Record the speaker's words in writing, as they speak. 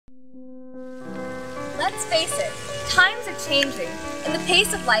Let's face it, times are changing, and the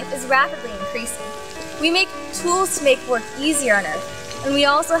pace of life is rapidly increasing. We make tools to make work easier on Earth, and we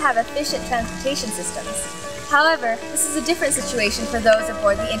also have efficient transportation systems. However, this is a different situation for those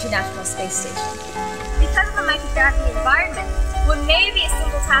aboard the International Space Station. Because of the microgravity environment, what may be a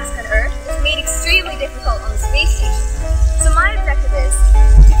simple task on Earth is made extremely difficult on the space station. So my objective is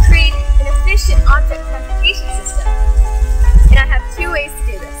to create an efficient object transportation system. And I have two ways to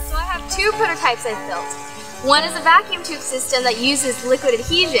do this. So I have two prototypes I've built. One is a vacuum tube system that uses liquid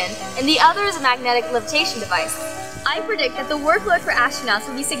adhesion, and the other is a magnetic levitation device. I predict that the workload for astronauts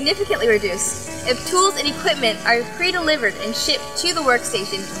will be significantly reduced if tools and equipment are pre-delivered and shipped to the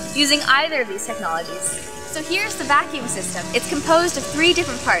workstation using either of these technologies. So here's the vacuum system. It's composed of three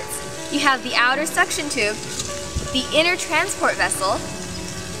different parts. You have the outer suction tube, the inner transport vessel,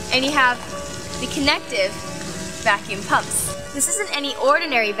 and you have the connective vacuum pumps. This isn't any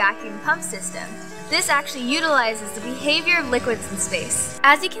ordinary vacuum pump system. This actually utilizes the behavior of liquids in space.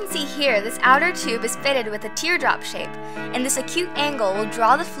 As you can see here, this outer tube is fitted with a teardrop shape, and this acute angle will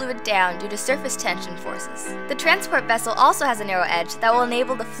draw the fluid down due to surface tension forces. The transport vessel also has a narrow edge that will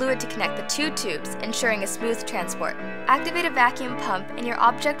enable the fluid to connect the two tubes, ensuring a smooth transport. Activate a vacuum pump and your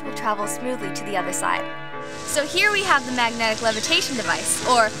object will travel smoothly to the other side. So here we have the magnetic levitation device,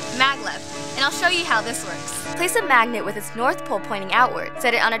 or maglev, and I'll show you how this works. Place a magnet with its north pole pointing outward,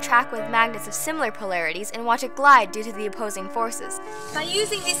 set it on a track with magnets of similar polarities, and watch it glide due to the opposing forces. By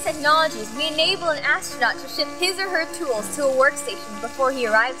using these technologies, we enable an astronaut to ship his or her tools to a workstation before he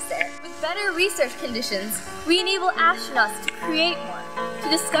arrives there. With better research conditions, we enable astronauts to create more, to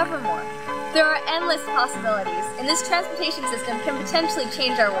discover more. There are endless possibilities, and this transportation system can potentially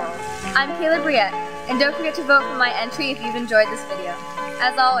change our world. I'm Kayla Briët, and don't forget to vote for my entry if you've enjoyed this video.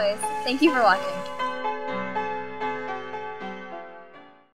 As always, thank you for watching.